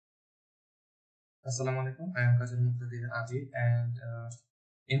Assalamu alaikum. I am Kazi Almuqtadir and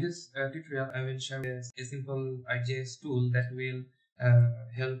in this tutorial I will share a simple ArcGIS tool that will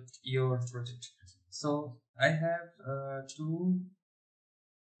help your project. So I have two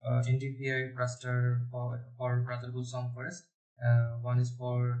NDVI raster for Brotherhood Song Forest. One is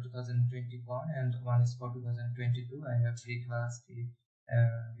for 2021 and one is for 2022. I have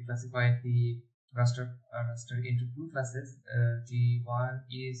reclassified the raster into two classes. The one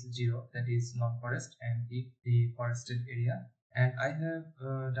is 0, that is non-forest, and the forested area. And I have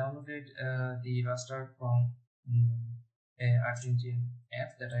downloaded the raster from a Argentine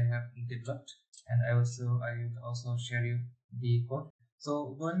app that I have developed, and I will also share you the code.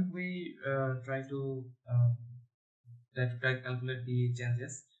 So when we try to calculate the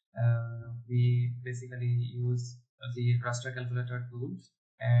changes, we basically use the raster calculator tool.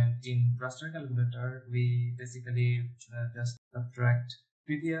 And in raster calculator, we basically just subtract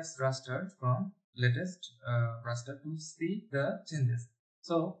previous raster from latest raster to see the changes.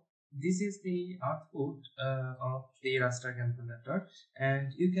 So this is the output of the raster calculator,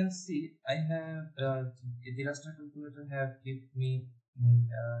 and you can see I have the raster calculator have given me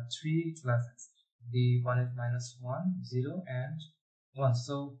three classes. The one is -1, 0, and 1.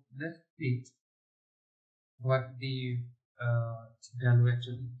 So let's see what the value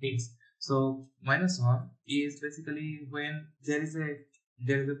actually means. So -1 is basically when there is a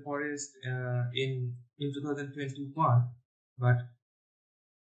forest in 2021, but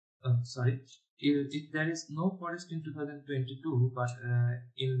sorry, if there is no forest in 2022, but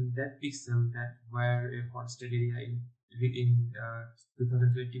in that pixel that where a forested area in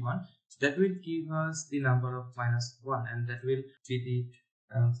 2021, that will give us the number of -1, and that will be the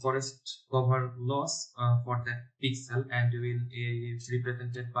forest cover loss for that pixel, and will is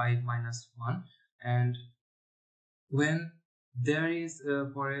represented by -1. And when there is a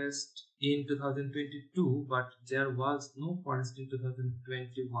forest in 2022 but there was no forest in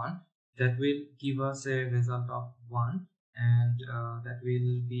 2021, that will give us a result of 1, and that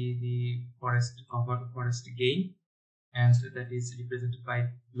will be the forest gain, and that is represented by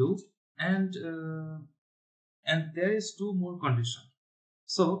blue. And there is two more conditions.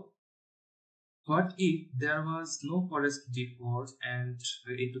 So what if there was no forest before and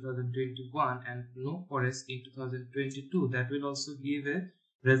in 2021 and no forest in 2022? That will also give a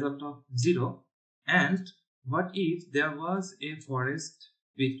result of 0. And what if there was a forest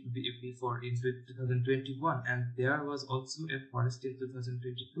before in 2021 and there was also a forest in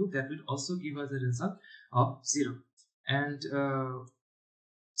 2022? That will also give us a result of 0. And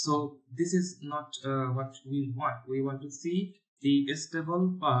so this is not what we want. We want to see the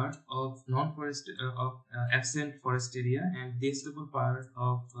stable part of non-forest absent forest area and the stable part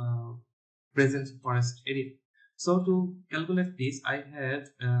of present forest area. So to calculate this, I have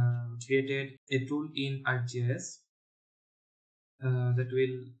created a tool in ArcGIS that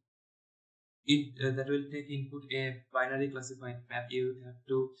will take input a binary classified map. You have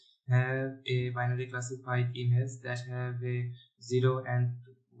to have a binary classified image that have a 0 and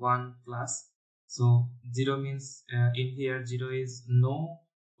 1 class. So 0 means in here 0 is no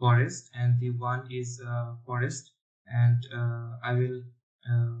forest and the 1 is forest, and I will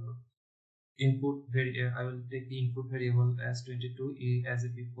I will take the input variable as 22 as a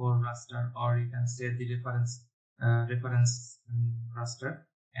before raster, or you can say the reference raster,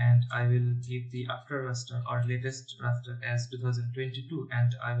 and I will give the after raster or latest raster as 2022,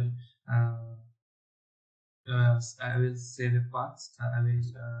 and I will save a path. I will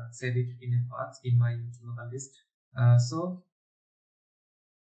save it in a path in my local list. So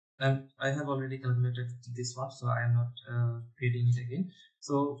I have already calculated this one, so I am not creating it again.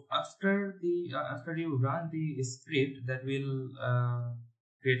 So after you run the script, that will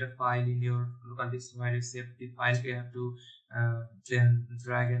create a file in your local disk. Where you save the file, you have to then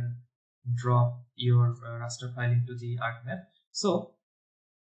drag and drop your raster file into the ArcMap. So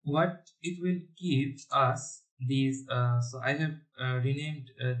what it will give us these, so I have renamed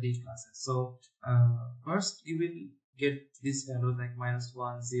the classes. So first you will get this value like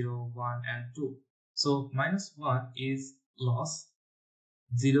 -1, 0, 1, and 2. So -1 is loss,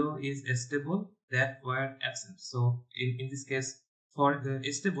 0 is stable, that were absent. So in this case, for the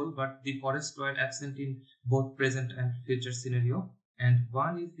stable but the forest were absent in both present and future scenario, and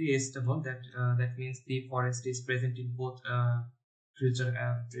 1 is the stable, that means the forest is present in both future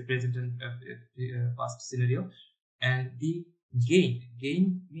present and past scenario. And the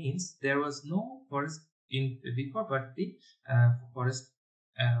gain means there was no forest in before, but the forest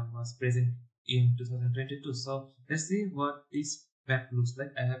was present in 2022. So let's see what this map looks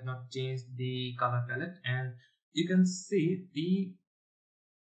like. I have not changed the color palette, and you can see the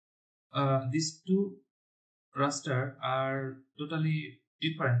these two raster are totally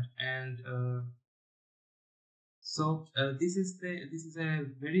different, and this is a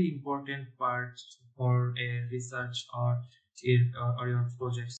very important part for a research or your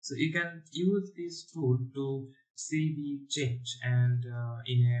project. So you can use this tool to see the change and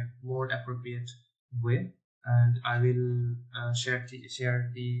in a more appropriate way. And I will share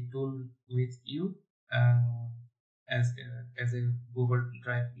the tool with you uh, as a Google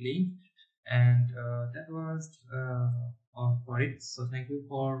Drive link. And that was all for it. So thank you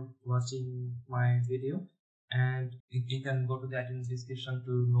for watching my video, and you can go to that in the description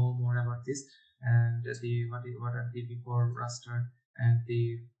to know more about this, and the what are the before raster and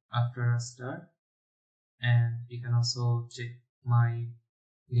the after raster. And you can also check my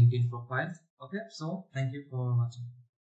LinkedIn profile. Okay, so thank you for watching.